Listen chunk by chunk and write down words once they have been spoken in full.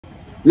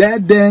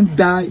let them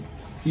die.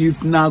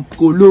 If na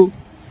kolo,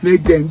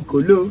 make them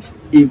kolo.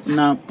 If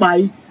na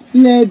pie,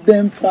 let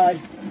them pie.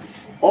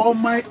 All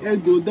my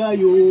ego die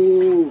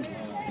yo.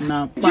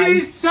 Na pie,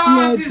 Jesus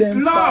let is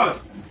them Lord. pie.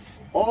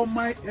 All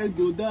my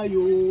ego die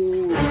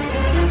yo.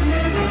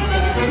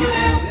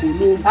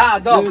 Ah,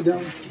 dog.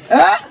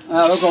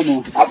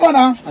 Welcome. Apa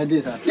na? I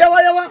did, sir.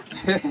 Yawa.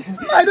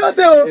 I don't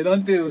tell. You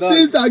don't tell.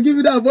 Since I give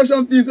you that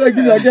abortion piece, so I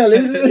give you a girl. I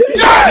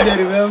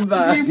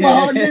remember. Give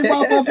her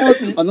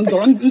 440. I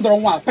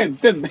don't want pen.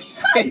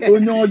 Oh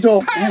no,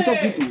 job. You go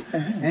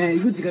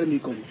to me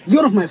come.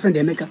 You're of my friend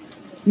Emeka.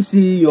 You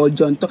see your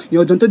John to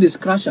this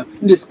crasher.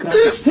 This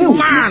crasher. Hey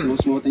man.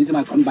 Small things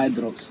I come buy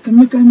drugs.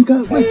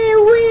 Emeka. Wait.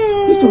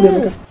 Which of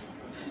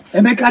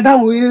Emeka that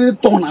way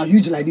turn out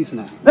huge like this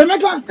now.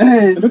 Emeka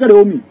they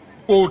owe me.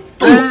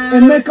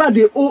 Emeka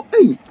they owe.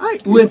 Hey,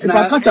 wait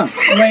now. If I catch him.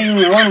 When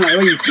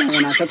you see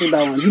when I settle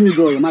that one, give me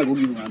gold. I might go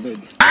give you my bed.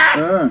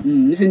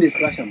 Listen this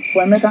crasher.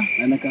 For Emeka.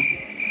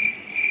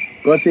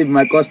 God save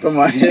my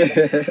customer.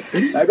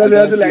 I got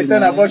to do like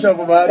 10 abortion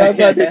for my that's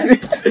why they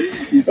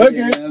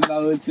okay.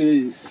 Remember what it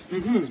is.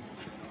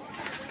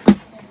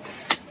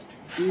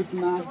 If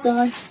not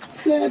die,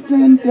 let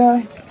them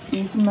die.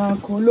 If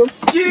not colo,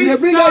 Jesus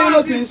bring out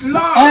yellow things.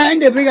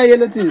 And they bring out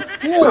yellow things.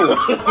 No.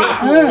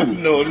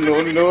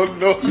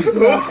 If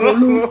not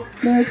colo,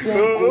 let them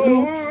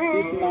colo.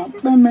 If not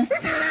peme.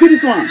 See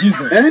this one.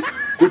 Jesus.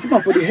 Go keep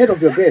on for the head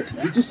of your bed,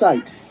 the two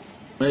side.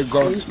 May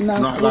God If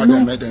not not allow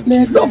colo, them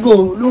let them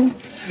go.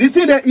 The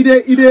thing that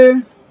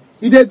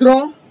it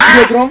draw.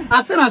 I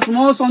seen a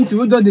small son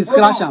to do this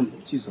crash him.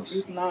 Jesus.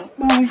 If not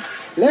mine,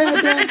 let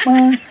them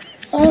mine.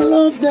 All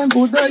of them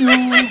go die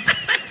you.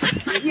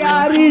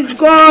 Here is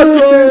God.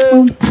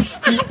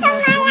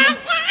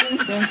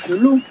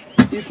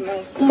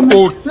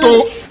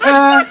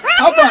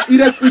 How far? You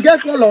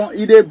get color,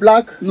 you get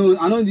black. No,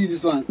 I don't need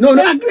this one. No.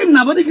 Cream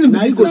now, but the cream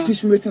Now you this go now.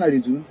 teach me what I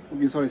do.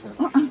 Okay, sorry, sir.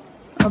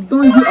 I've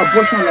done you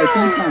abortion like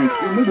 10 times.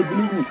 You know they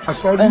believe me.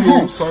 Sorry,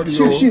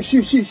 Shoot.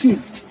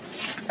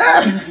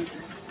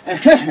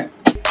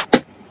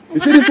 You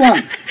see this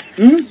one?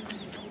 You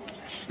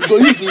go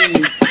use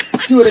the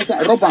see what they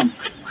say, rub them.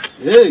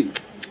 Hey.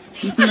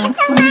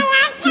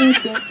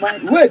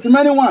 Wait,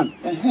 many one.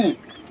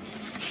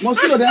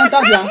 Mosquito they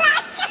enter there.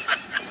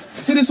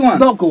 See this one?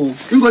 Doggo.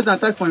 You go to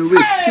attack for your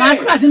waist. Now I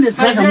crash in the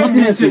crash. I'm not in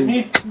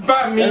it.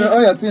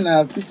 All your thing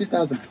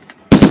 50,000.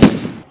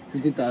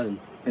 50,000.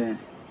 Yeah.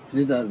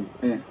 50,000.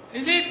 Yeah.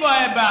 Is it for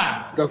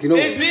Eba? Doc, you know.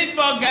 Is it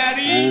for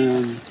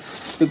Gary?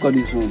 Take all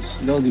these ones.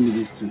 Don't give me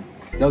this two.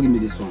 Don't give me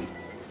this one.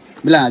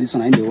 Be like this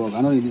one. I need the work.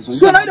 I don't need this one.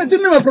 So now you tell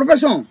me my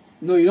profession.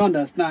 No, you don't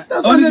understand.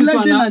 That's why they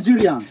like the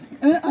Nigeria.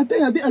 I tell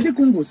you, I did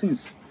Congo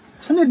since.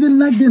 I know they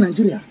like the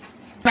Nigeria.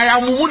 I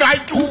am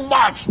too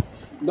much.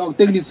 Dog,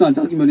 take this one.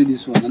 Don't give me only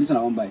this one. And this one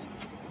I won't buy.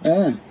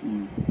 I'm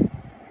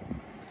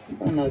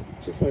not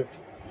 25.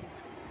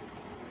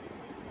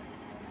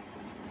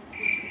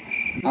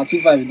 At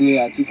 25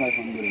 there, at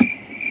 2500.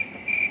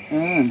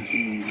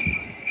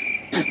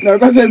 Now,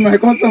 because it's my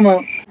customer.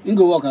 You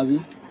go work, have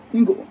you?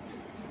 You go.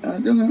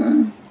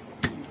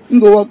 You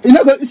go work. You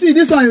know, see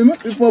this one. You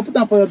put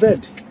them for your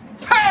bed.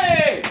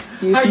 Hey!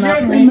 I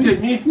get me.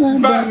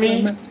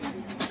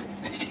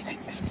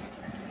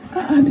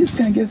 This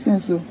can get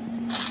sense so.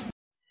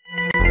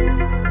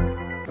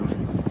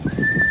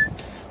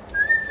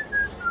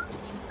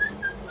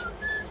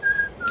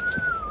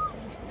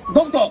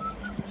 Doctor!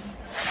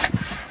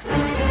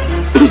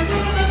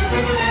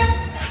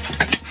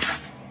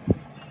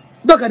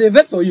 Doc, I dey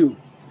vex for you.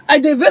 I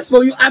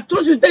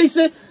trust you. They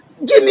say,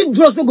 give me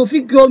drugs wey go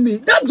fit cure me.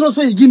 That drugs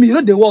wey you give me, you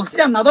know they work.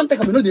 See, I don't take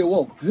them, you know they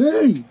work.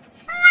 Hey!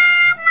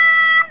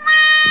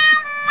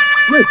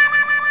 Wait.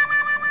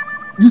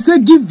 You say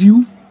give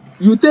you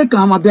take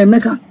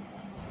Emeka.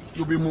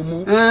 You be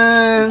mumu.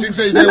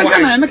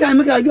 Emeka,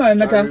 give me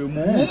Emeka.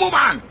 Mumu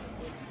man.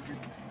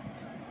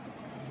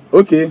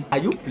 Okay. Are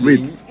you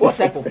playing? What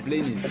type of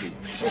plane is this?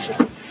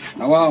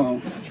 Wow.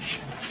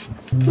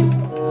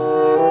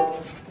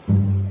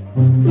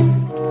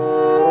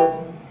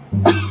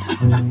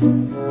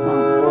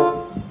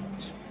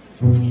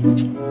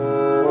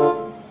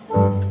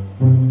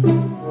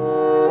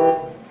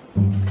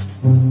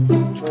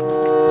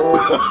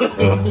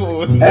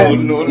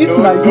 No.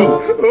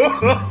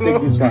 Take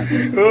this one.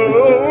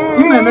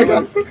 Give me Emeka.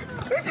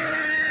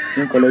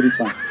 You collect this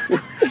one.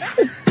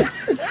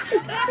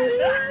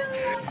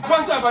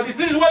 Pastor, but this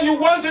is what you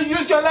want to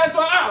use your life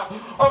for.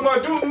 I'm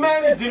gonna do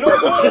many No.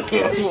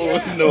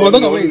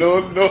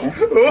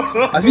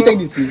 Have you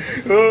taken it too?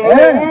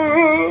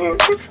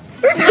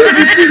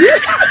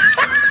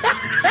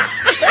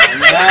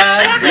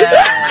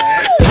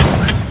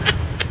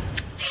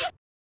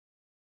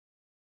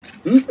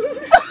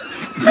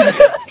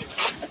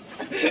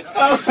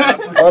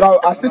 Alright,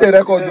 I see the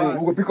record.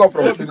 We will pick up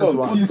from this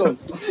one.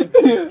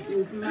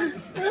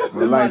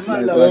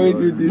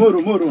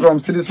 From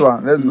this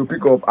one, let's go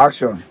pick up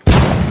action.